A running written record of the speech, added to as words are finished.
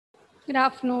Good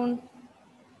afternoon.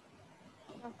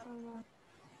 Afternoon.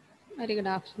 Very good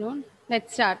afternoon.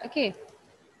 Let's start. Okay.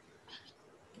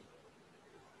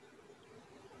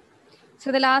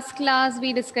 So the last class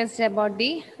we discussed about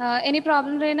the any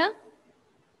problem, Reena?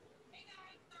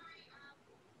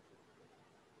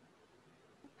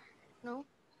 No.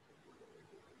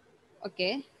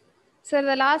 Okay. So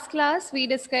the last class we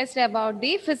discussed about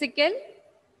the physical,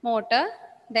 motor,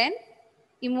 then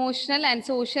emotional and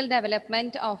social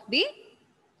development of the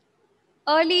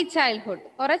early childhood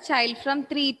or a child from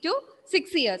 3 to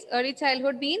 6 years. Early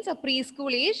childhood means a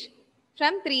preschool age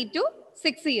from 3 to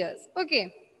 6 years.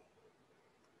 Okay.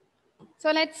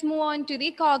 So let's move on to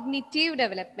the cognitive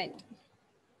development.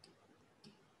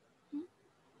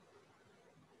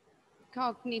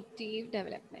 Cognitive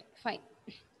development. Fine.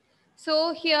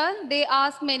 So here they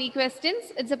ask many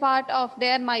questions. It's a part of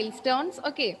their milestones.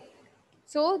 Okay.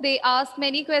 So they ask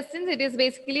many questions. It is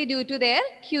basically due to their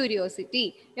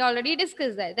curiosity. We already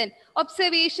discussed that. Then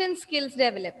observation skills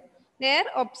develop. Their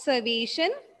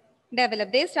observation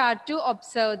develop. They start to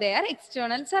observe their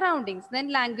external surroundings. Then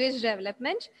language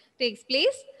development takes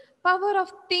place. Power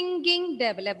of thinking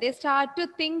develop. They start to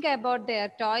think about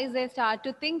their toys. They start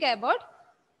to think about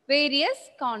various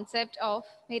concepts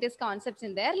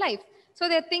in their life. So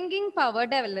their thinking power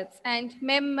develops and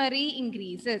memory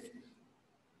increases.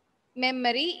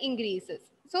 Memory increases.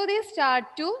 So they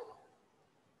start to,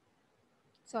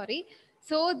 sorry,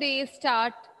 so they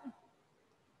start,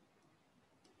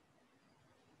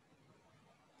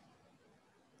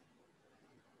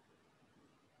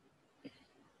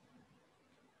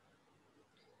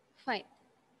 fine.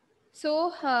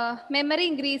 So memory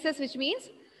increases, which means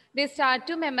they start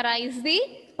to memorize the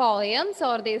poems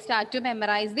or they start to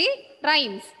memorize the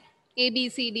rhymes, A, B,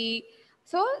 C, D.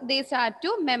 So they start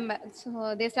to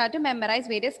memorize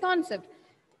various concepts.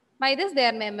 By this,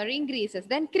 their memory increases.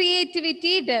 Then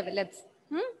creativity develops.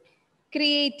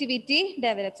 Creativity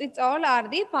develops. It's all are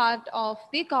the part of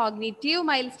the cognitive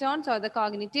milestones or the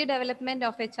cognitive development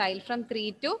of a child from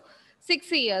 3 to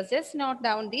 6 years. Just note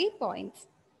down the points.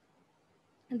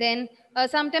 Then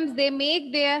sometimes they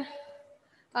make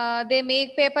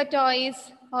paper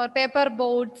toys or paper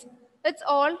boats. It's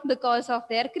all because of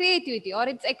their creativity or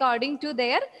it's according to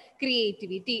their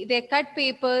creativity. They cut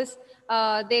papers.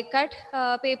 They cut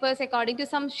papers according to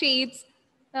some shapes.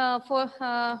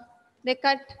 They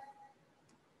cut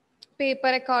paper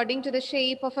according to the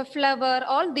shape of a flower.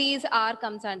 All these are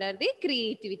comes under the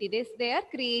creativity. Their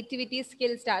creativity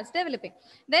skill starts developing.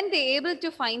 Then they able to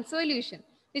find solution,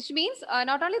 which means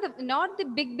not the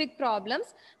big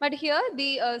problems, but here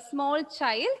the small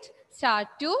child start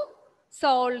to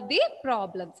solve the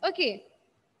problems. Okay,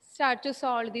 start to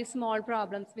solve the small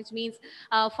problems, which means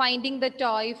finding the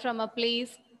toy from a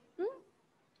place.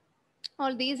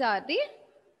 All these are the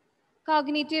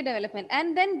cognitive development.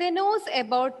 And then they knows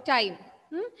about time.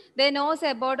 They knows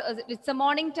about it's a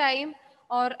morning time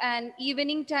or an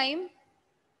evening time,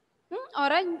 or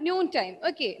a noon time.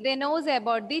 Okay, they knows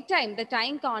about the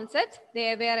time concept.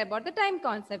 They are aware about the time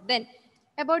concept. Then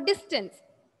about distance,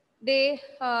 they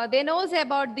knows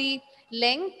about the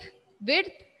length,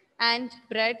 width and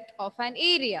breadth of an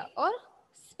area or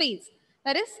space.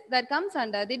 That comes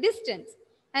under the distance.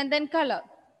 And then color,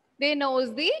 they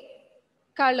knows the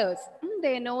colors.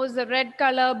 They knows the red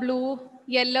color, blue,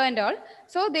 yellow and all.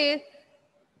 So they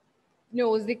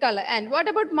knows the color. And what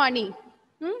about money?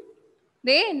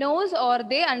 They knows or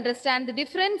they understand the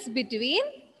difference between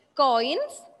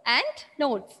coins and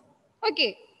notes.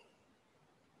 Okay.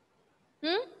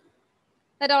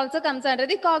 That also comes under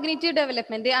the cognitive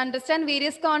development. They understand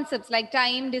various concepts like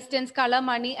time, distance, color,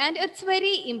 money, and it's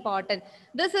very important.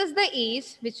 This is the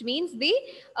age, which means the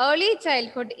early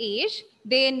childhood age.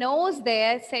 They knows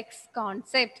their sex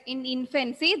concept. In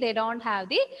infancy, they don't have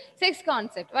the sex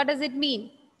concept. What does it mean?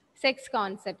 Sex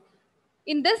concept.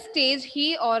 In this stage,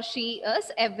 he or she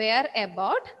is aware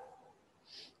about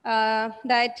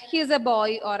that he is a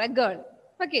boy or a girl.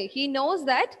 Okay, he knows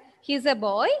that he is a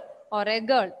boy or a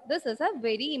girl. This is a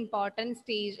very important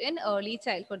stage in early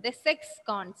childhood. The sex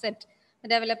concept, the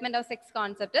development of sex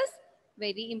concept is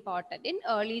very important in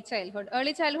early childhood.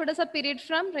 Early childhood is a period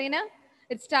from, Reena,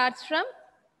 it starts from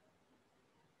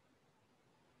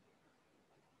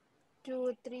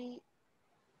 2, 3,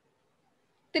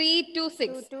 3 to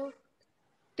 6. 2 to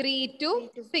 3 to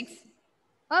 3 to 6. 6.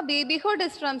 Babyhood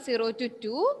is from 0 to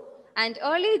 2 and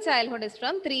early childhood is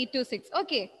from 3 to 6.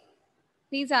 Okay.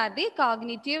 These are the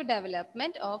cognitive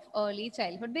development of early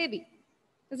childhood baby.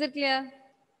 Is it clear?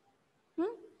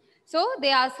 So they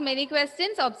ask many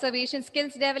questions, observation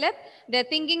skills develop, their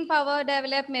thinking power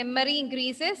develop, memory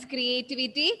increases,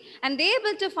 creativity, and they're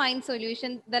able to find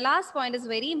solution. The last point is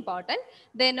very important.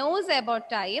 They knows about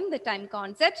time, the time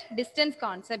concept, distance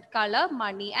concept, color,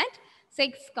 money, and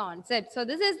sex concept. So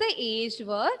this is the age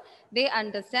where they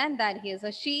understand that he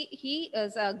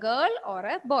is a girl or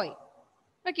a boy.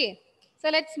 Okay, so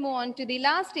let's move on to the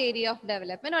last area of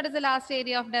development. What is the last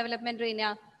area of development,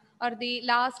 Reina? Or the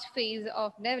last phase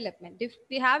of development?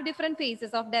 We have different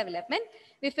phases of development.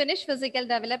 We finish physical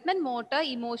development, motor,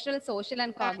 emotional, social,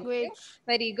 and cognitive. Language.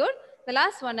 Very good. The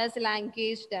last one is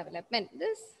language development.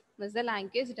 This is the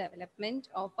language development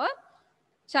of a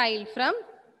child from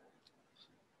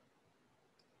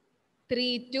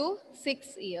 3 to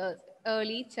 6 years,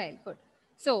 early childhood.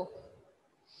 So,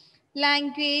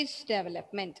 language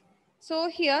development. So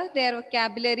here their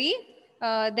vocabulary,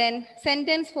 then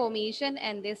sentence formation,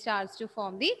 and they starts to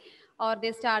form the, or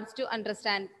they starts to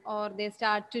understand, or they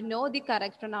start to know the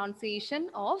correct pronunciation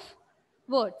of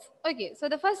words. Okay, so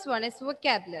the first one is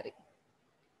vocabulary.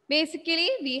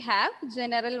 Basically, we have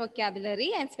general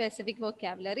vocabulary and specific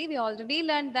vocabulary. We already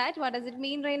learned that. What does it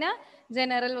mean, Reina?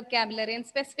 General vocabulary and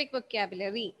specific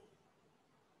vocabulary.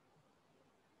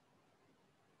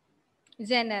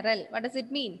 General. What does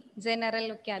it mean? General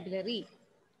vocabulary.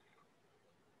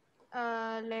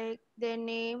 Like their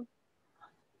name,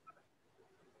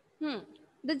 Hmm.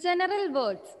 The general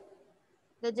words,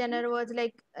 the general words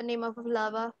like a name of a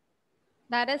flower.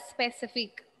 that is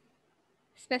specific.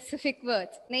 Specific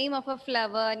words. Name of a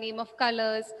flower, name of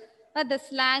colors, the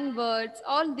slang words,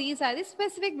 all these are the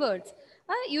specific words.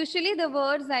 Usually the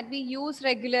words that we use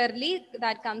regularly,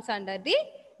 that comes under the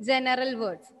general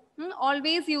words.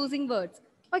 Always using words.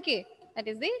 Okay, that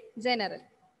is the general.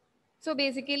 So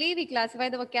basically, we classify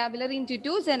the vocabulary into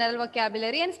two, general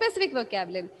vocabulary and specific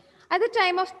vocabulary. At the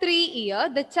time of 3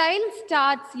 years, the child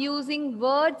starts using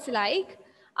words like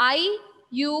I,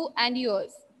 you, and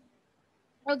yours.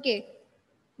 Okay,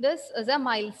 this is a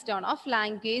milestone of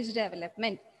language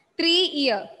development. 3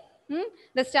 year,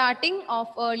 the starting of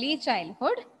early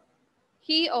childhood,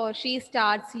 he or she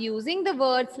starts using the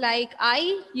words like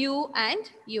I, you, and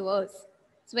yours.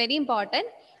 It's very important.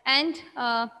 And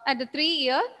at the 3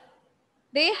 year,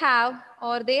 they have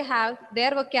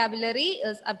their vocabulary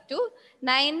is up to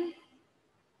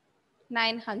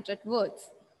 900 words.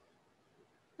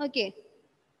 Okay.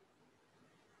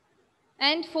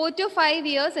 And 4 to 5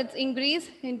 years, it's increased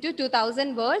into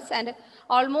 2000 words, and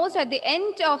almost at the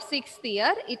end of 6th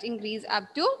year, it increased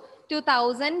up to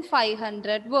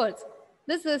 2500 words.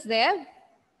 This is their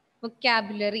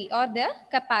vocabulary or their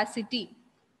capacity.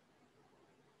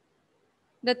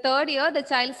 The 3rd year, the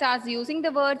child starts using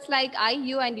the words like I,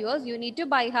 you, and yours. You need to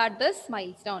by heart this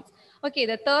milestones. Okay,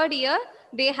 the 3rd year,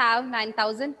 they have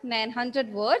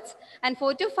 9,900 words, and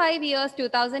 4 to 5 years,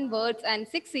 2000 words, and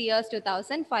 6 years,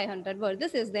 2500 words.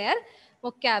 This is their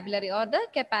vocabulary or the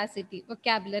capacity,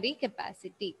 vocabulary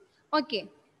capacity. Okay.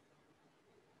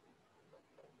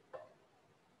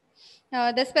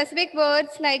 The specific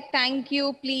words like thank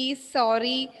you, please,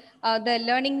 sorry, the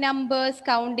learning numbers,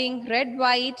 counting, red,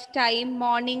 white, time,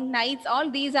 morning, nights, all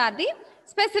these are the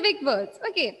specific words.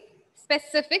 Okay,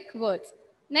 specific words.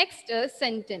 Next is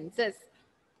sentences.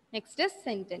 Next is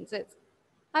sentences.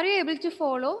 Are you able to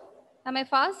follow? Am I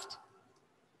fast?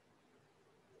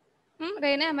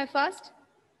 Reina, am I fast?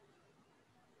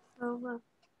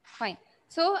 Fine.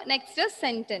 So next is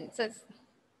sentences.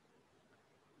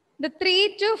 The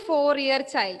 3 to 4 year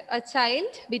child, a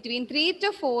child between 3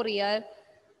 to 4 year,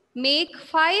 make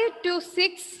 5 to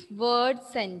 6 word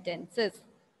sentences.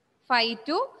 5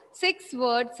 to 6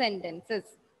 word sentences.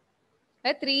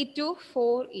 A 3 to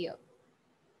 4 year.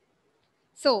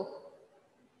 So,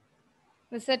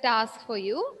 this is a task for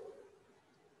you.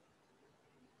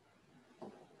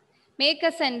 Make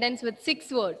a sentence with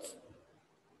 6 words.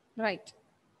 Right.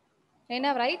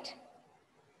 Reina, right?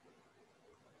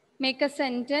 Make a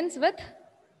sentence with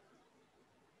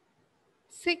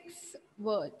 6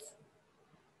 words.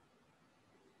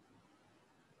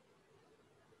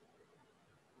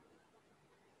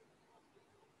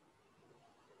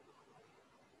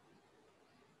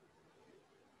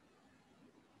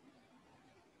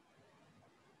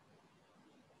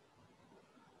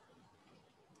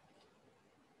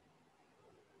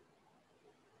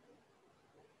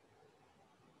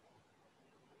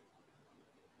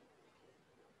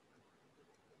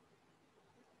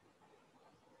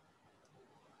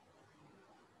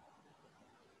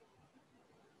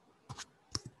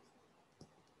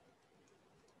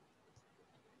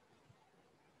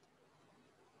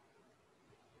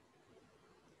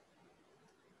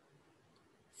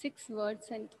 Six-word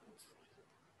sentence.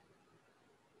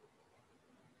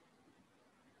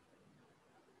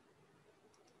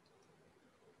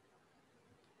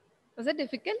 Was it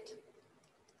difficult?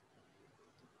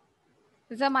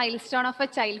 This is a milestone of a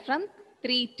child from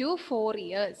 3 to 4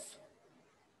 years.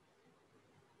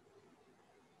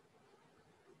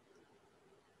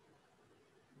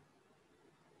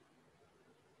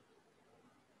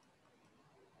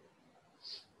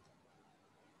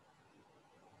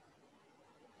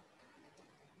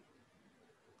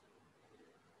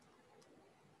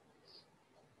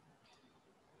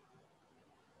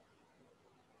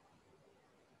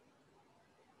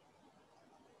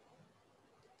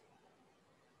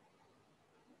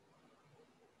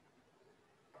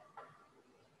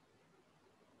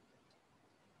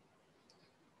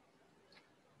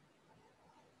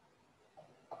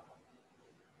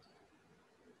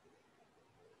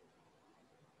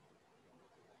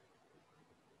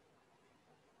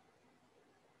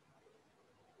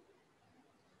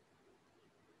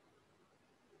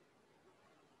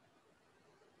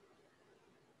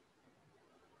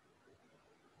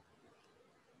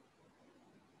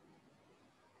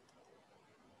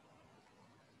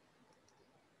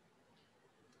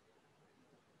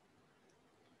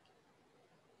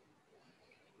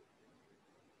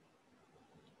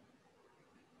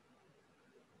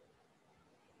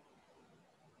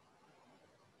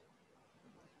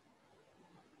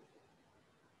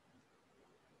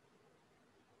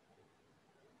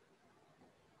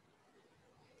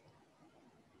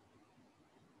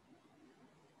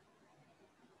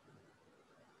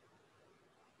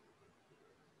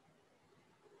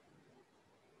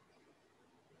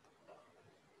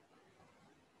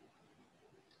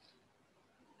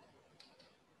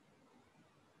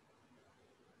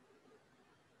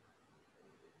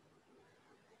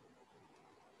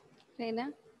 Reina?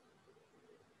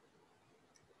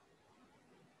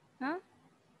 Huh?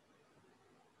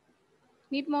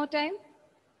 Need more time?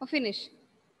 Or finish?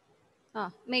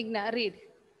 Meghna, read.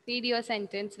 Read your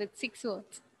sentence with 6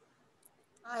 words.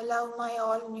 I love my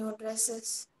all new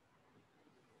dresses.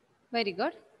 Very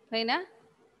good. Reina?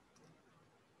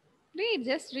 Read,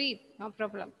 just read. No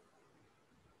problem.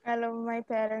 I love my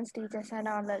parents, teachers, and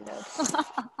all others.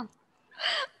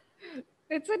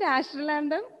 It's a national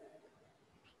anthem.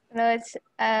 No, it's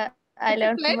I It's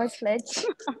learned a from my pledge. sledge.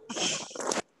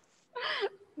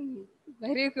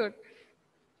 Very good.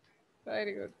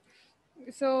 Very good.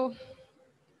 So,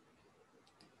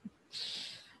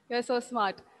 you're so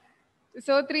smart.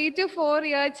 So 3 to 4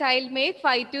 year child make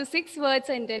 5 to 6 word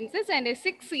sentences and a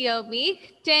 6 year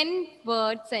make 10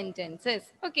 word sentences.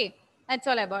 Okay, that's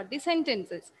all about the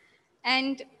sentences.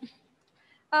 And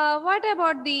what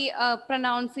about the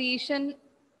pronunciation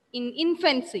in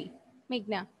infancy,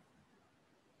 Meghna?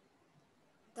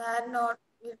 They're not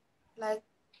like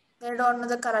they don't know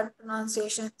the correct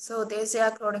pronunciation, so they say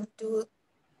according to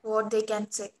what they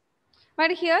can say.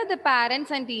 But here the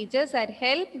parents and teachers that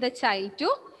help the child to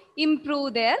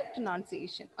improve their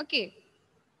pronunciation. Okay,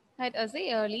 that is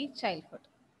the early childhood.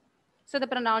 So the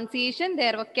pronunciation,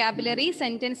 their vocabulary,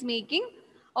 sentence making,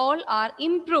 all are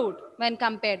improved when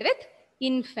compared with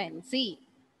infancy.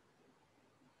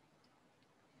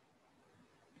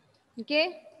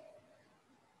 Okay.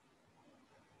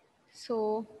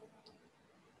 So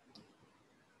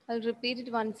I'll repeat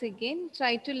it once again.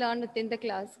 Try to learn within the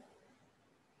class.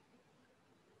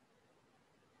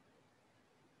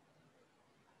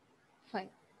 Fine.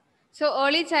 So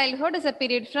early childhood is a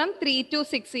period from 3 to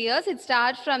 6 years. It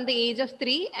starts from the age of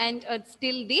 3 and it's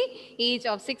till the age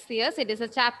of 6 years. It is a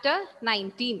chapter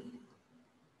 19.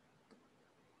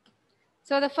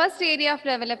 So the first area of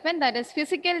development, that is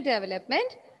physical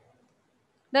development.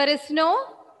 There is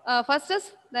no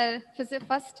first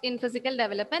in physical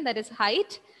development, that is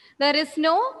height. There is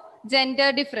no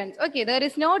gender difference. Okay, there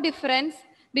is no difference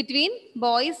between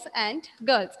boys and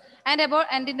girls. And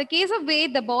in the case of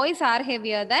weight, the boys are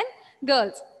heavier than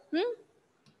girls.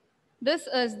 This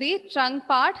is the trunk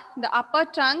part, the upper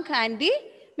trunk and the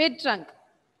mid trunk.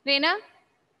 Reena,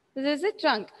 this is the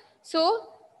trunk.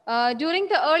 So during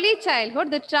the early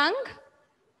childhood, the trunk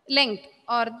length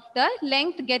or the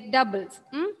length get doubles.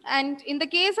 And in the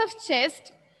case of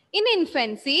chest, in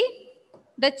infancy,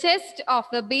 the chest of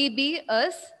the baby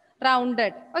is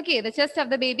rounded. Okay, the chest of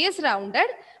the baby is rounded,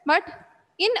 but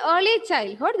in early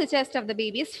childhood, the chest of the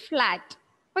baby is flat.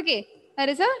 Okay, there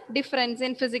is a difference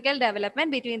in physical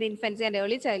development between the infancy and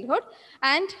early childhood.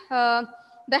 And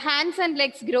the hands and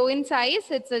legs grow in size.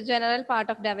 It's a general part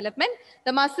of development.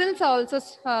 The muscles also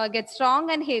get strong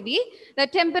and heavy. The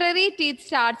temporary teeth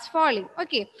starts falling.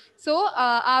 Okay, so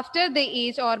after the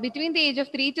age or between the age of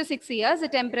 3 to 6 years, the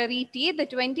temporary teeth, the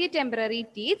 20 temporary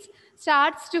teeth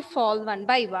starts to fall one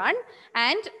by one,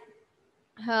 and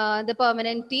the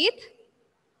permanent teeth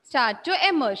start to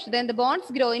emerge. Then the bones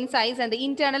grow in size and the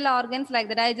internal organs like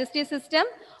the digestive system,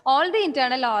 all the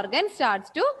internal organs starts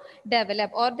to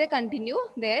develop or they continue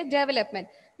their development.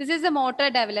 This is the motor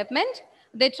development.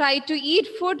 They try to eat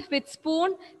food with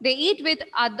spoon. They eat with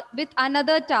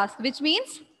another task, which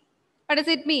means, what does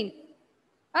it mean?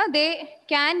 They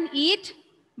can eat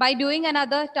by doing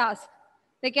another task.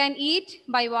 They can eat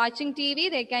by watching TV.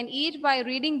 They can eat by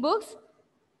reading books.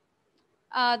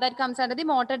 That comes under the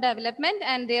motor development,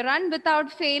 and they run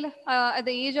without fail at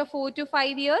the age of 4 to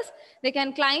 5 years. They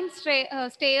can climb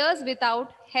stairs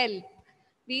without help.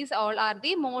 These all are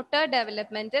the motor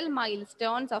developmental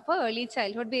milestones of a early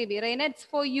childhood baby. Raina, it's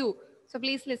for you. So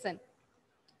please listen.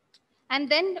 And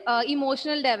then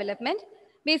emotional development.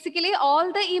 Basically,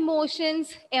 all the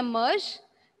emotions emerge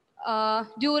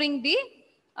during the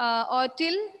or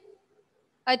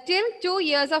till 2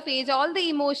 years of age, all the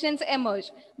emotions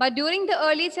emerge. But during the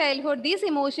early childhood, these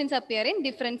emotions appear in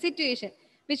different situations,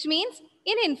 which means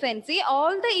in infancy,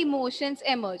 all the emotions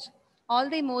emerge. All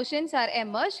the emotions are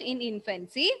emerged in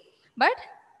infancy, but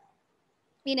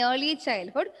in early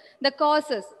childhood, the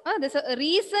causes, the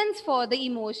reasons for the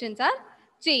emotions are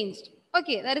changed.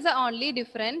 Okay, that is the only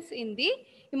difference in the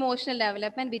emotional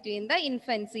development between the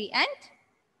infancy and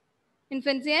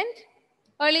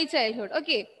early childhood.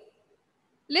 Okay,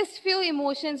 list few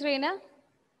emotions, Reina.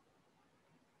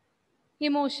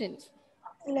 Emotions.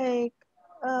 Like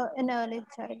in early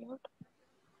childhood.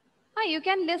 You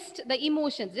can list the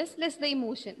emotions. Just list the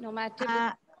emotion, no matter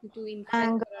Uh, to infant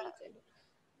anger, or early childhood.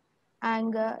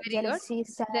 anger, Very good. jealousy,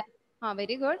 sad, Then,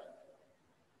 very good.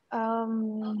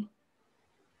 um,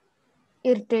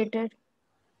 irritated,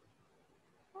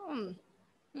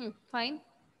 Hmm. Fine.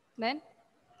 Then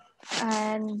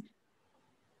and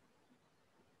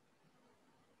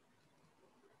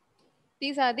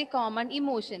these are the common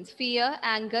emotions: fear,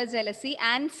 anger, jealousy,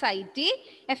 anxiety,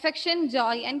 affection,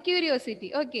 joy, and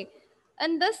curiosity. Okay.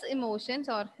 And this emotions,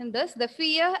 or in this, the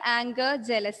fear, anger,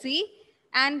 jealousy,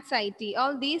 anxiety,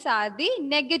 all these are the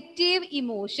negative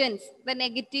emotions. The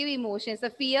negative emotions,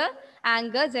 the fear,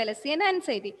 anger, jealousy, and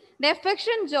anxiety. The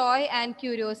affection, joy, and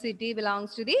curiosity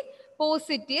belongs to the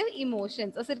positive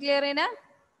emotions. Is it clear, Reena?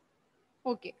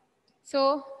 Okay.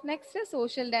 So next is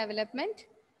social development.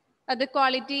 The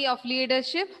quality of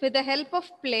leadership with the help of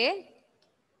play.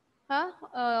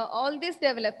 All this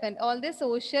development, all the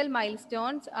social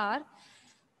milestones are,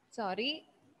 sorry,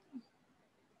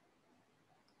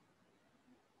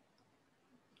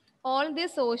 all the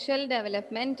social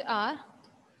development are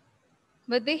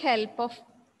with the help of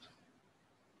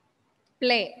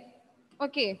play.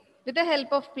 Okay, with the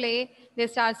help of play, they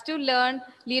starts to learn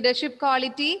leadership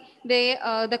quality,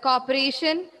 the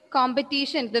cooperation,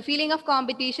 competition, the feeling of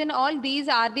competition, all these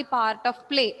are the part of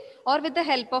play or with the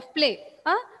help of play.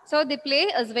 So the play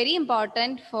is very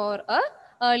important for a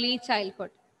early childhood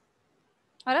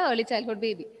or a early childhood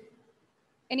baby.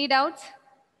 Any doubts?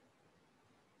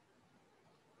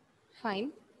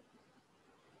 Fine.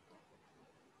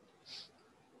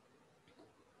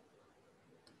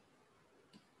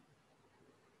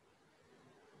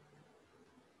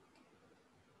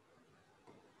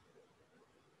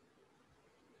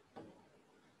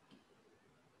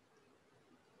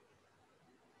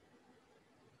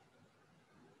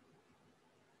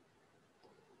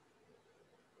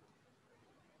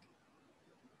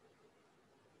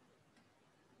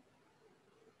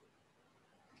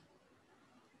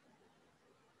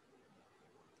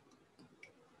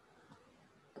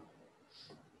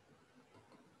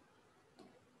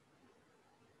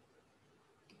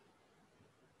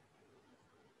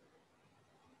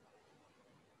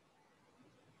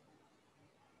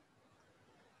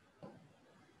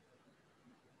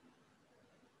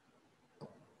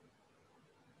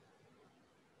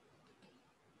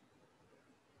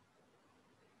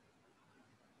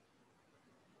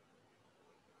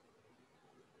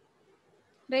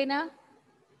 Reina,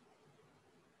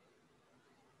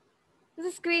 is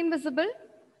the screen visible?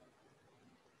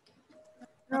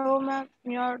 no, ma'am,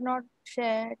 you're not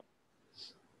shared.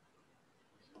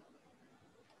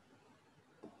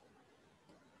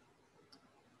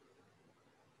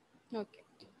 Okay.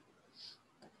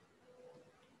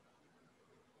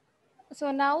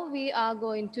 So now we are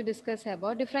going to discuss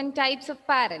about different types of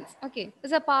parents. Okay,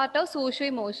 it's a part of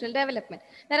socio-emotional development.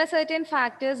 There are certain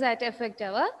factors that affect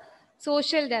our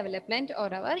social development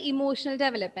or our emotional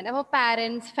development. Our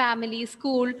parents, family,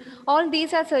 school, all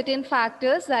these are certain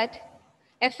factors that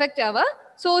affect our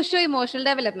socio-emotional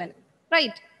development.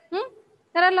 Right?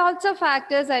 There are lots of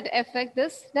factors that affect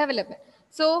this development.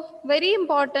 So very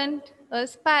important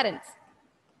is parents.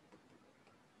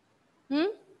 Hmm?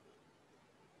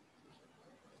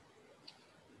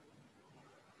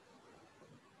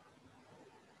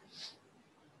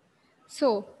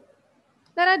 So,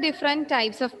 there are different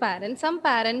types of parents. Some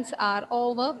parents are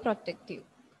overprotective.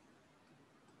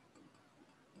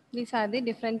 These are the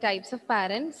different types of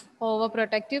parents.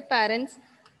 Overprotective parents,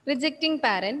 rejecting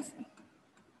parents.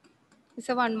 It's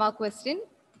a 1 mark question.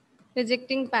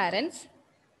 Rejecting parents.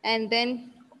 And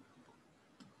then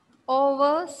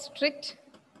over strict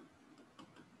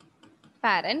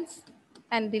parents.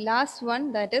 And the last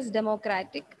one, that is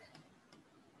democratic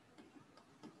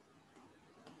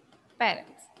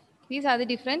parents. These are the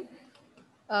different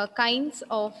kinds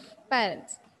of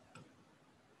parents.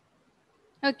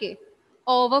 Okay.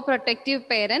 Overprotective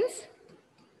parents,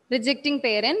 rejecting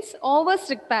parents, over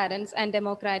strict parents, and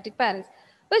democratic parents.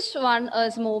 Which one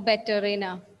is more better,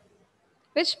 Reena?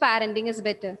 Which parenting is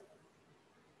better?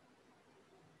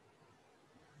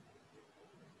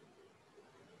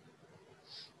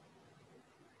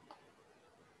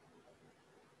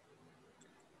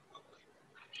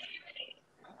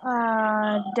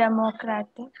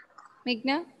 Democratic.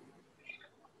 Meghna?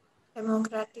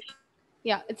 Democratic.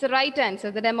 Yeah, it's the right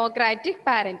answer, the democratic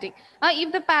parenting.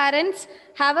 If the parents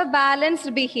have a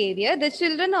balanced behavior, the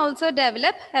children also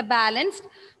develop a balanced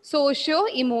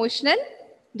socio-emotional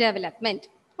development.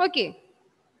 Okay.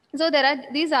 So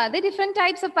these are the different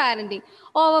types of parenting: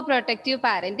 overprotective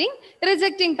parenting,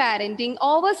 rejecting parenting,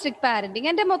 over strict parenting,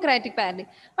 and democratic parenting.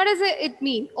 What does it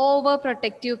mean?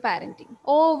 Overprotective parenting.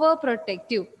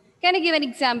 Overprotective. Can you give an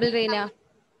example, Reena?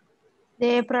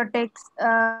 They protect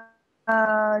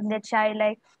the child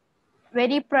like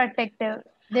very protective.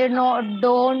 They don't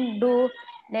do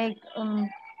like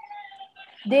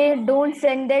they don't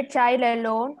send their child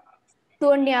alone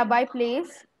to a nearby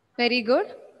place. Very good.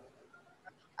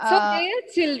 So Uh, their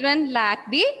children lack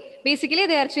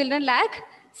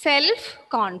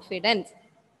self-confidence,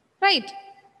 right?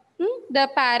 The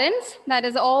parents, that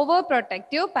is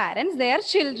overprotective parents, their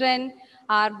children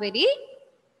are very,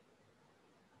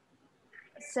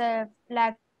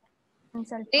 lacking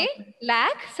self confidence. they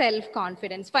lack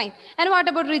self-confidence. Fine. And what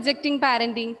about rejecting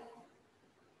parenting?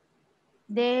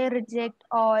 They reject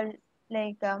all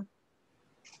like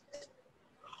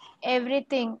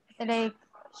everything. Like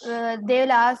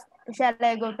they'll ask, "Shall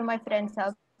I go to my friend's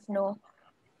house?" No.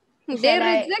 Shall They I?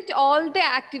 reject all the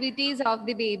activities of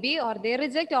the baby, or they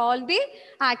reject all the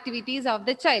activities of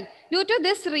the child. Due to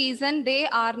this reason, they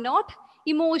are not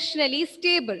emotionally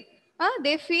stable.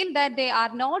 They feel that they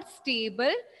are not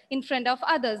stable in front of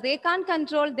others. They can't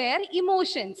control their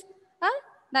emotions.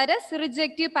 That is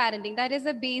rejective parenting. That is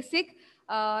the basic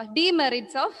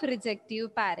demerits of rejective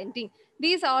parenting.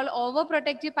 These all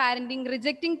overprotective parenting,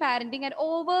 rejecting parenting, and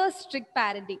over strict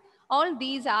parenting. All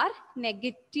these are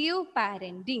negative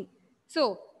parenting. So,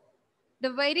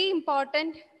 the very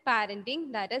important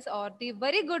parenting, that is, or the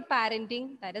very good parenting,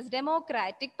 that is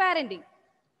democratic parenting.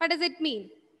 What does it mean?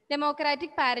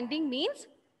 Democratic parenting means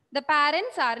the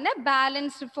parents are in a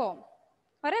balanced form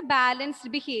or a balanced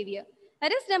behavior.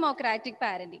 That is democratic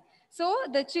parenting. So,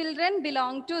 the children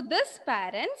belong to this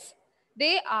parents.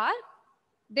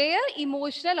 Their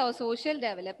emotional or social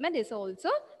development is also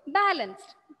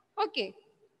balanced. Okay.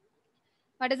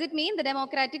 What does it mean? The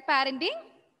democratic parenting?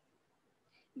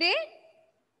 They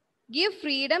give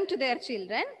freedom to their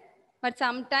children, but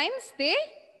sometimes they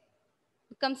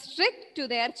become strict to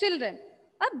their children.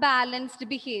 A balanced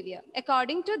behavior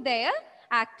according to their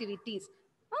activities.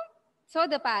 So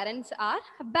the parents are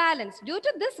balanced. Due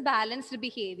to this balanced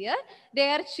behavior,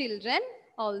 their children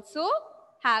also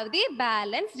have the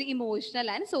balanced emotional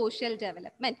and social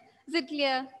development. Is it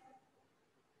clear?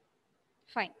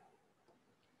 Fine.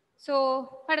 So,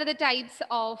 what are the types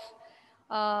of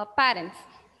parents?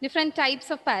 Different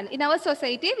types of parents. In our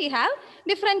society, we have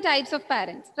different types of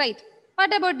parents, right?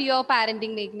 What about your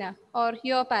parenting, Meghna? Or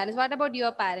your parents? What about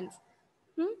your parents?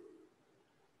 Hmm?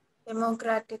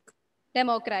 Democratic.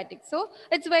 Democratic. So,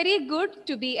 it's very good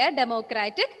to be a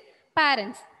democratic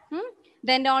parents.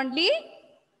 Then only,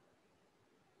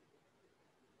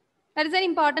 that is the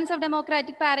importance of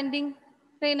democratic parenting,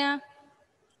 Reena.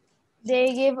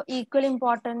 They give equal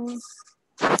importance.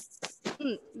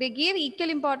 They give equal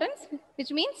importance,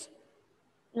 which means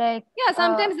Like yeah,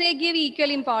 sometimes they give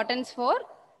equal importance for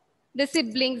the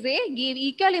siblings. They give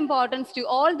equal importance to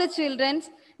all the children.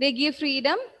 They give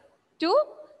freedom to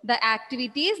the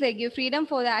activities. They give freedom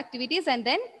for the activities. And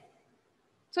then,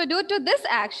 so due to this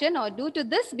action or due to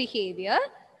this behavior,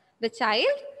 the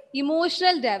child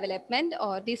emotional development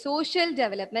or the social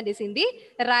development is in the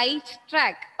right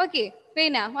track. Okay,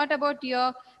 Reena, what about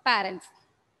your parents?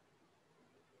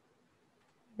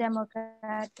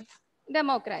 democratic.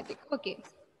 Democratic. Okay.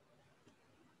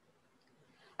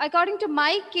 According to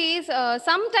my case,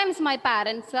 sometimes my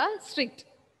parents are strict.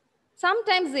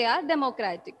 Sometimes they are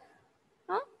democratic.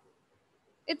 Huh?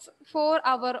 It's for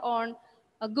our own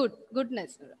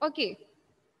goodness. Okay.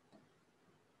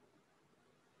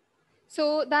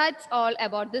 So that's all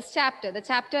about this chapter. The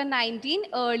chapter 19,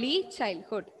 early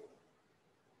childhood.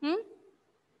 Hmm?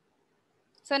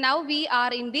 So now we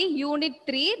are in the unit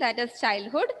 3, that is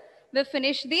childhood. We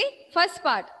finished the first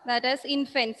part, that is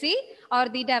infancy or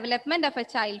the development of a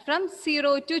child from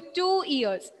 0 to 2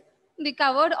 years. We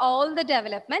covered all the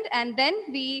development and then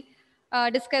we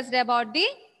discussed about the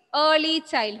early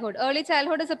childhood. Early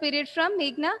childhood is a period from,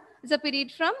 Meghna, is a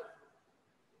period from?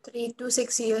 3 to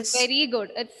 6 years. Very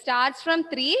good. It starts from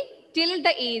 3 till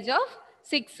the age of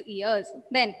 6 years.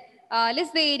 Then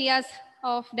list the areas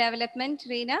of development,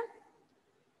 Reena.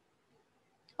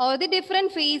 Or the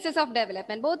different phases of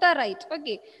development. Both are right.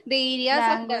 Okay. The areas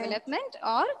of Language, development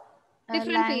or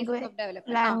different phases of development.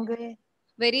 language,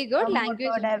 Very good. Language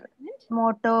development.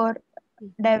 motor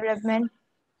development,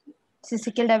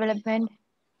 physical development,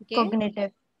 Okay.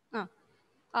 cognitive.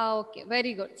 Okay.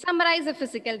 Very good. Summarize the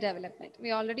physical development.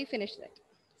 We already finished that.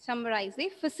 Summarize the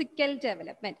physical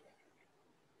development.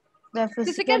 The Physical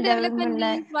physical development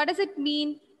development, means, what does it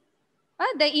mean? The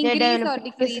they increase or develop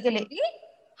decrease in physically. the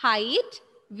height,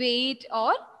 weight,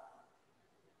 or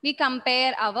we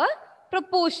compare our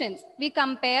proportions. We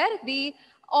compare the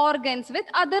organs with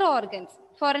other organs.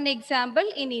 For an example,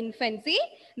 in infancy,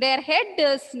 their head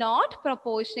is not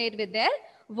proportionate with their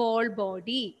whole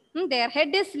body. Their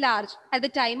head is large. At the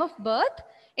time of birth,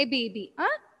 a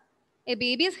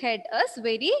baby's head is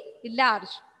very large.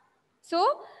 So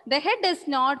the head is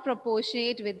not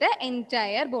proportionate with the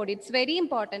entire body. It's very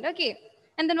important. Okay.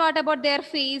 And then what about their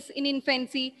face in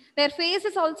infancy? Their face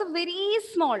is also very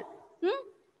small.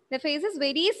 The face is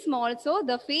very small. So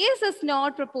the face is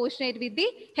not proportionate with the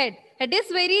head. Head is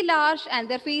very large and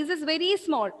their face is very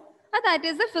small. And that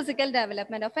is the physical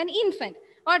development of an infant.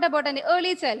 What about an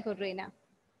early childhood, Reena?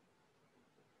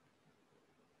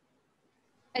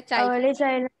 A child. Early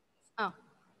child, Ah,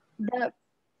 the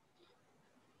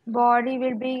body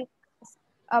will be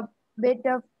a bit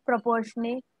of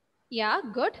proportionate yeah,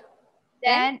 good.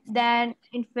 Then, than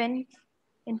very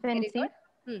infancy.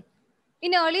 good.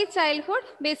 In early childhood,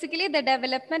 basically the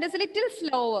development is a little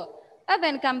slower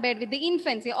when compared with the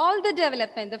infancy. All the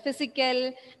development, the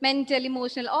physical, mental,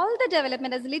 emotional, all the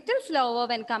development is a little slower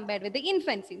when compared with the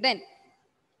infancy. Then,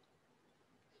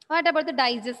 what about the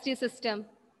digestive system?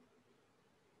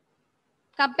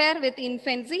 Compare with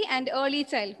infancy and early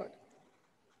childhood.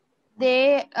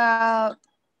 They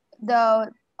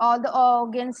the all the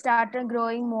organs started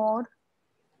growing more.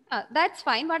 That's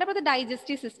fine. What about the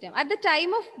digestive system? At the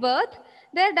time of birth,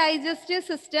 their digestive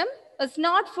system is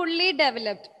not fully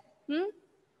developed.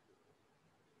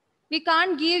 We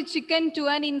can't give chicken to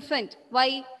an infant.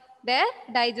 Why? Their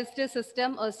digestive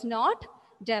system is not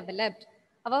developed.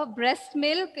 Our breast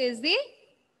milk is the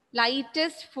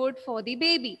lightest food for the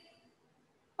baby.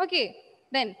 Okay,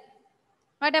 then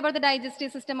what about the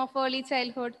digestive system of early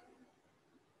childhood?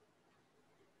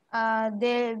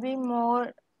 They'll be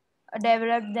more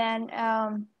developed than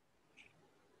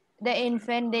the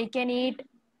infant. They can eat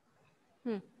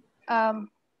Hmm.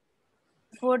 um,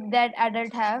 food that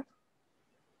adult have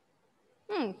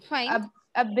Fine.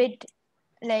 a bit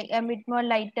a bit more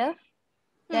lighter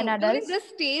than During adults. this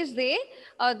stage,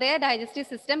 their digestive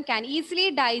system can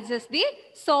easily digest the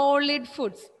solid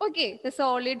foods. Okay, the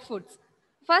solid foods.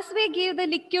 First, we give the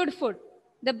liquid food,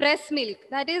 the breast milk.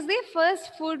 That is the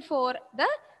first food for the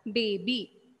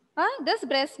baby. This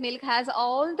breast milk has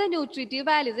all the nutritive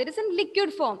values. It is in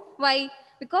liquid form. Why?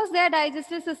 Because their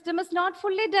digestive system is not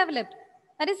fully developed.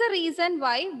 That is the reason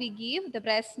why we give the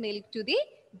breast milk to the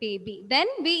baby. Then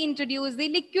we introduce the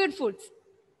liquid foods.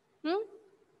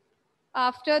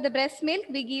 After the breast milk,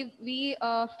 we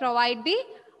provide the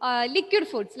liquid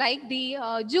foods like the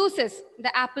juices,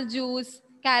 the apple juice,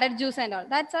 carrot juice and all.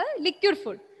 That's a liquid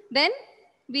food. Then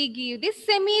we give the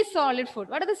semi-solid food.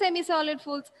 What are the semi-solid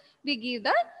foods? We give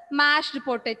the mashed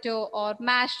potato or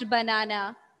mashed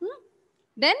banana.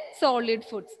 Then solid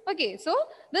foods. Okay, so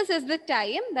this is the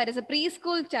time, that is a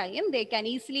preschool time. They can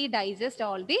easily digest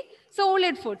all the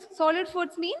solid foods. Solid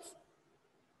foods means,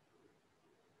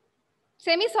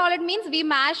 semi-solid means we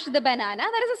mash the banana.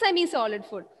 That is a semi-solid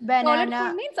food. Solid food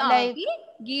Banana, means like we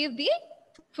give the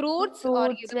fruits or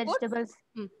give fruits, the foods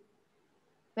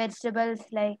vegetables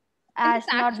like in its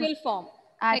as not actual form.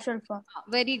 Like, actual form.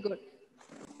 very good.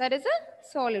 That is a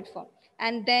solid form.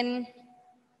 And then,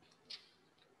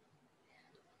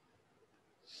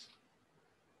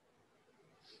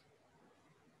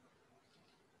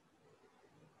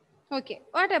 okay,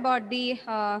 what about the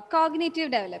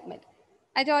cognitive development?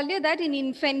 I told you that in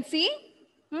infancy,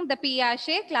 The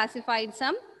Piaget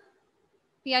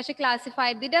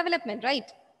classified the development,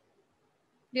 right?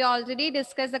 We already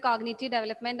discussed the cognitive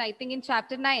development, I think in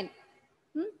chapter 9,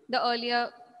 the earlier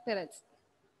periods.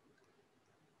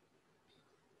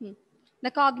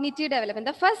 The cognitive development.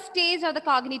 The first stage of the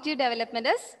cognitive development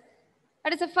is,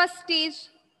 what is the first stage?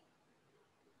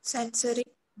 Sensory.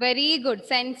 Very good.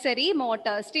 Sensory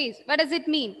motor stage. What does it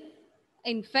mean?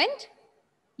 Infant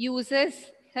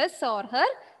uses his or her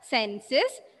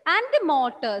senses and the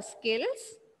motor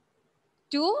skills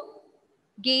to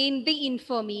gain the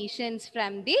informations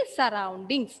from the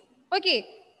surroundings. Okay.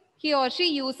 He or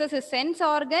she uses his sense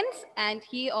organs and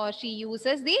he or she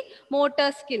uses the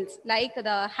motor skills like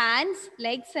the hands,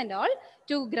 legs and all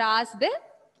to grasp the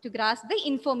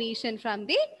information from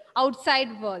the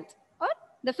outside world or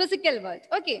the physical world.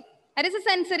 Okay. That is a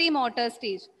sensory motor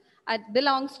stage. It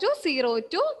belongs to 0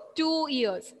 to 2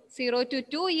 years. 0 to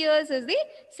 2 years is the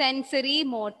sensory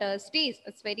motor stage.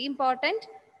 It's very important.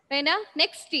 Reina,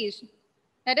 next stage.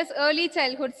 That is early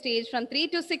childhood stage from 3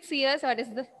 to 6 years. What is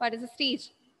the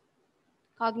stage?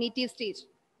 Cognitive stage.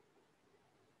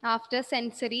 After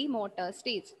sensory motor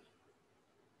stage.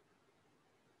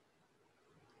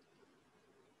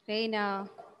 Reina,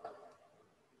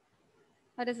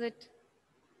 what is it?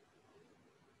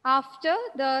 After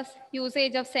the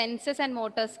usage of senses and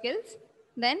motor skills,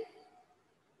 then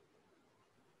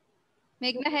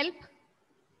Meghna, help.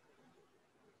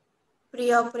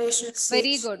 Pre-operational stage.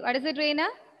 Very good. What is it, Reina?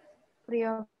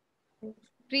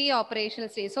 Pre-operational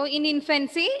stage. So in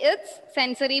infancy, it's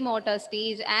sensory motor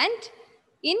stage, and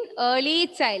in early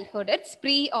childhood, it's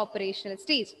pre-operational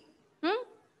stage.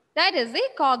 That is the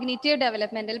cognitive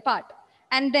developmental part.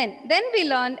 And then we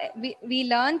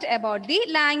learned about the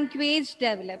language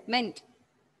development.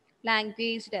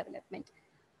 Language development.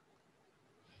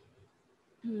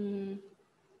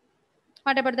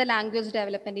 What about the language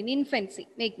development in infancy,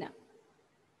 Meghna?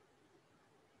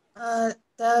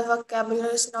 The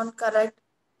vocabulary is not correct,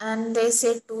 and they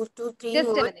say 2 to 3 Just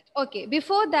a words. minute. Okay.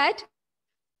 Before that,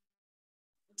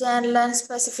 Then learn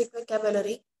specific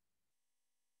vocabulary.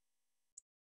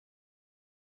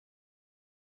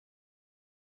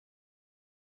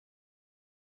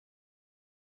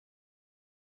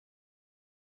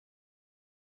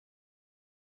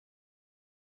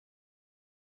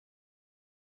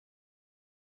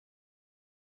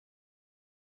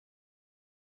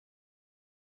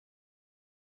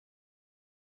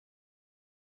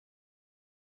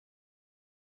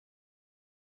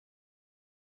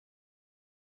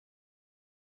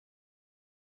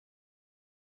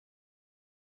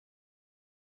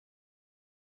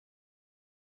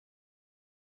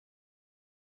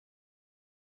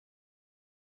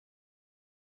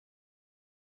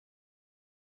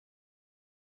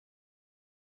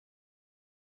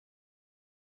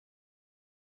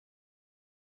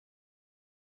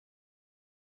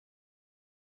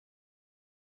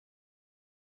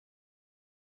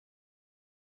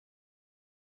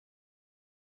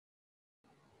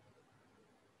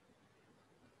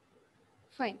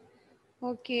 fine.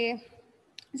 Okay.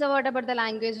 So what about the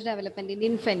language development in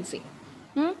infancy?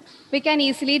 We can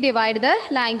easily divide the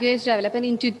language development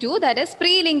into two, that is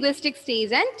pre-linguistic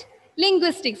stage and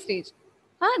linguistic stage.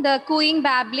 The cooing,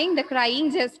 babbling, the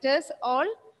crying, gestures, all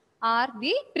are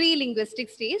the pre-linguistic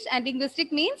stage, and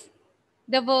linguistic means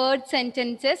the words,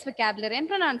 sentences, vocabulary and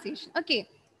pronunciation. Okay.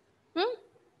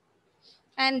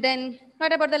 And then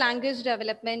what about the language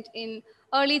development in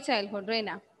early childhood,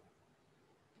 Reina?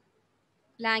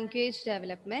 Language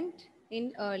development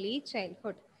in early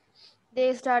childhood.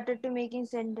 They started to making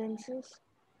sentences.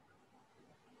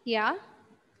 Yeah.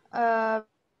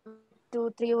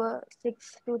 With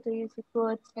 6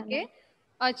 words. Okay.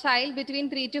 A child between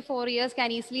 3 to 4 years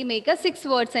can easily make a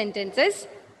 6-word sentences.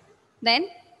 Then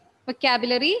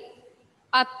vocabulary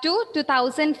up to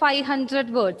 2,500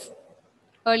 words.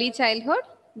 Early childhood,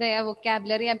 their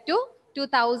vocabulary up to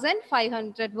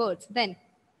 2,500 words. Then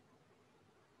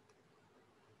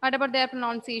what about their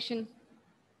pronunciation?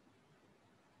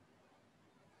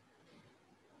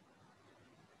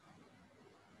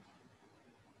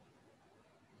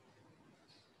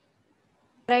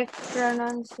 Correct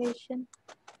pronunciation.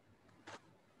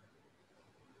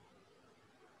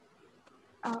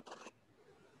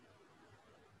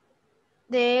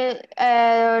 They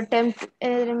attempt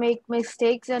make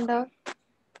mistakes and all.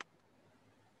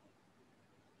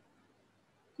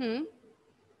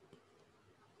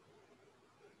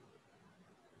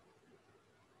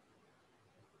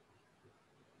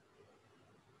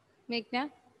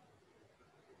 Meghna?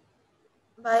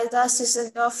 By the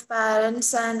assistance of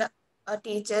parents and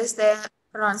teachers, their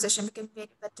pronunciation became very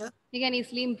better. You can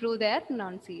easily improve their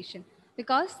pronunciation.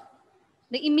 because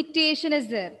the imitation is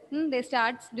there. They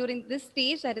start during this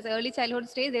stage, that is early childhood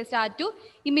stage, they start to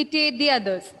imitate the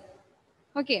others.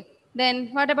 Okay, then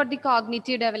what about the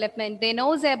cognitive development? They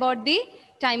knows about the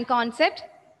time concept,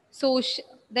 social,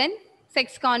 then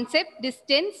sex concept,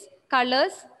 distance,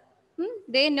 colors.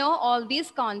 They know all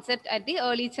these concepts at the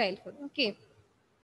early childhood. Okay,